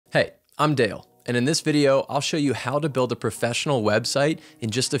I'm Dale, and in this video, I'll show you how to build a professional website in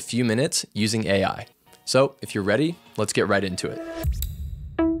just a few minutes using AI. So if you're ready, let's get right into it.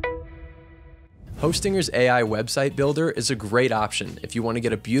 Hostinger's AI Website Builder is a great option if you want to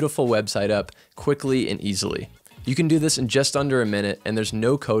get a beautiful website up quickly and easily. You can do this in just under a minute, and there's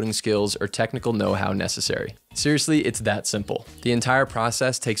no coding skills or technical know-how necessary. Seriously, it's that simple. The entire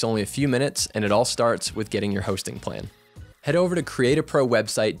process takes only a few minutes, and it all starts with getting your hosting plan. Head over to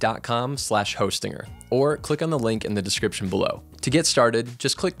createaprowebsite.com/hostinger, or click on the link in the description below. To get started,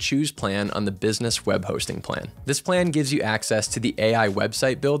 just click Choose Plan on the Business Web Hosting plan. This plan gives you access to the AI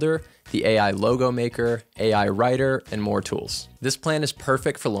Website Builder, the AI Logo Maker, AI Writer, and more tools. This plan is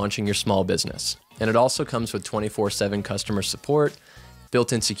perfect for launching your small business, and it also comes with 24/7 customer support,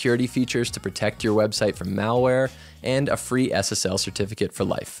 built-in security features to protect your website from malware, and a free SSL certificate for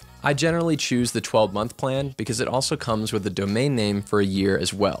life. I generally choose the 12-month plan because it also comes with a domain name for a year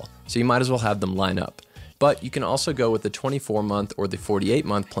as well, so you might as well have them line up. But you can also go with the 24-month or the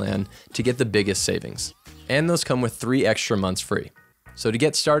 48-month plan to get the biggest savings. And those come with 3 extra months free. So to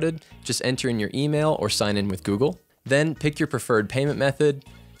get started, just enter in your email or sign in with Google, then pick your preferred payment method,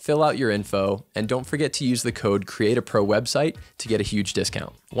 fill out your info, and don't forget to use the code CreateAProWebsite to get a huge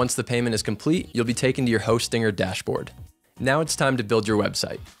discount. Once the payment is complete, you'll be taken to your Hostinger dashboard. Now it's time to build your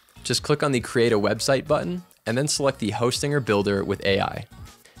website. Just click on the Create a Website button, and then select the Hostinger Builder with AI.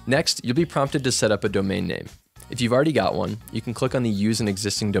 Next, you'll be prompted to set up a domain name. If you've already got one, you can click on the Use an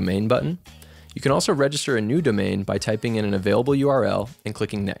Existing Domain button. You can also register a new domain by typing in an available URL and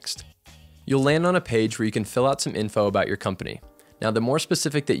clicking Next. You'll land on a page where you can fill out some info about your company. Now, the more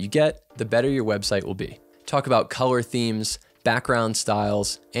specific that you get, the better your website will be. Talk about color themes, background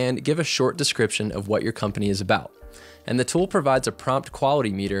styles, and give a short description of what your company is about. And the tool provides a prompt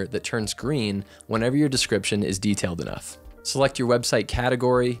quality meter that turns green whenever your description is detailed enough. Select your website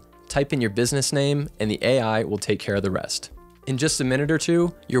category, type in your business name, and the AI will take care of the rest. In just a minute or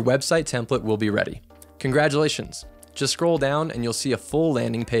two, your website template will be ready. Congratulations! Just scroll down and you'll see a full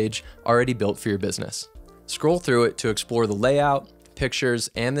landing page already built for your business. Scroll through it to explore the layout,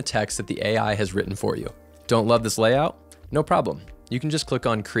 pictures, and the text that the AI has written for you. Don't love this layout? No problem. You can just click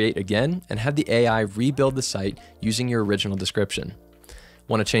on Create Again and have the AI rebuild the site using your original description.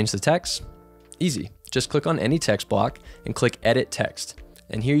 Want to change the text? Easy. Just click on any text block and click Edit Text.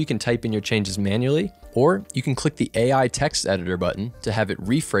 And here you can type in your changes manually, or you can click the AI Text Editor button to have it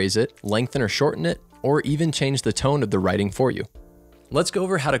rephrase it, lengthen or shorten it, or even change the tone of the writing for you. Let's go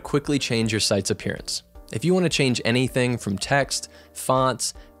over how to quickly change your site's appearance. If you want to change anything from text,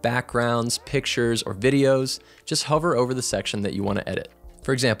 fonts, backgrounds, pictures, or videos, just hover over the section that you want to edit.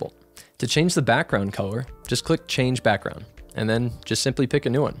 For example, to change the background color, just click Change Background, and then just simply pick a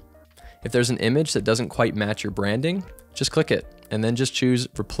new one. If there's an image that doesn't quite match your branding, just click it, and then just choose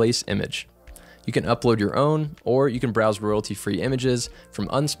Replace Image. You can upload your own, or you can browse royalty-free images from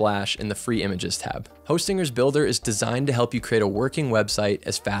Unsplash in the Free Images tab. Hostinger's Builder is designed to help you create a working website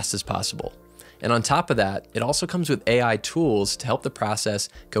as fast as possible. And on top of that, it also comes with AI tools to help the process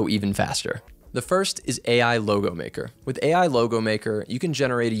go even faster. The first is AI Logo Maker. With AI Logo Maker, you can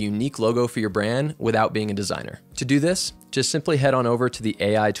generate a unique logo for your brand without being a designer. To do this, just simply head on over to the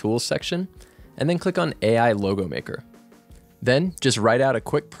AI Tools section, and then click on AI Logo Maker. Then just write out a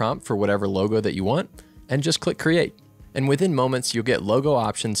quick prompt for whatever logo that you want, and just click Create. And within moments, you'll get logo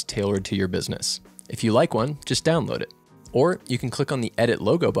options tailored to your business. If you like one, just download it. Or you can click on the Edit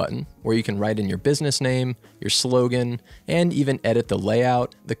Logo button, where you can write in your business name, your slogan, and even edit the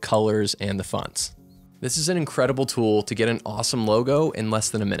layout, the colors, and the fonts. This is an incredible tool to get an awesome logo in less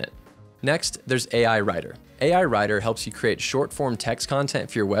than a minute. Next, there's AI Writer. AI Writer helps you create short-form text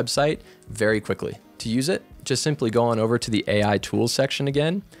content for your website very quickly. To use it, just simply go on over to the AI Tools section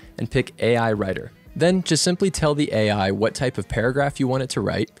again and pick AI Writer. Then just simply tell the AI what type of paragraph you want it to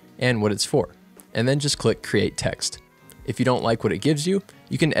write and what it's for, and then just click Create Text. If you don't like what it gives you,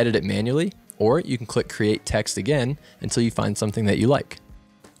 you can edit it manually, or you can click Create Text again until you find something that you like.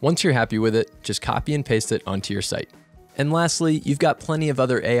 Once you're happy with it, just copy and paste it onto your site. And lastly, you've got plenty of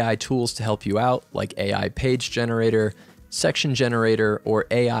other AI tools to help you out, like AI Page Generator, Section Generator, or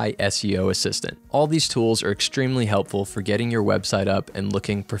AI SEO Assistant. All these tools are extremely helpful for getting your website up and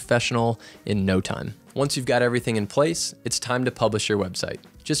looking professional in no time. Once you've got everything in place, it's time to publish your website.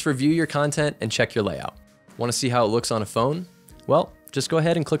 Just review your content and check your layout. Want to see how it looks on a phone? Well, just go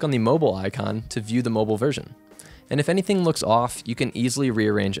ahead and click on the mobile icon to view the mobile version. And if anything looks off, you can easily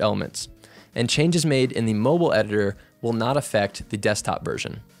rearrange elements. And changes made in the mobile editor will not affect the desktop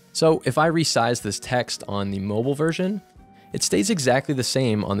version. So if I resize this text on the mobile version, it stays exactly the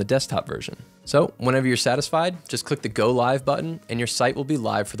same on the desktop version. So whenever you're satisfied, just click the Go Live button and your site will be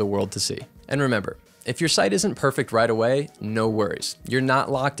live for the world to see. And remember, if your site isn't perfect right away, no worries. You're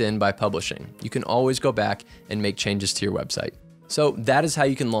not locked in by publishing. You can always go back and make changes to your website. So that is how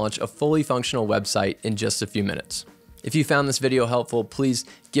you can launch a fully functional website in just a few minutes. If you found this video helpful, please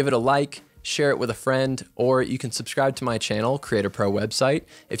give it a like, share it with a friend, or you can subscribe to my channel, Creator Pro Website,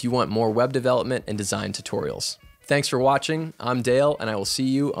 if you want more web development and design tutorials. Thanks for watching. I'm Dale, and I will see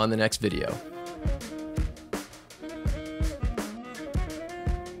you on the next video.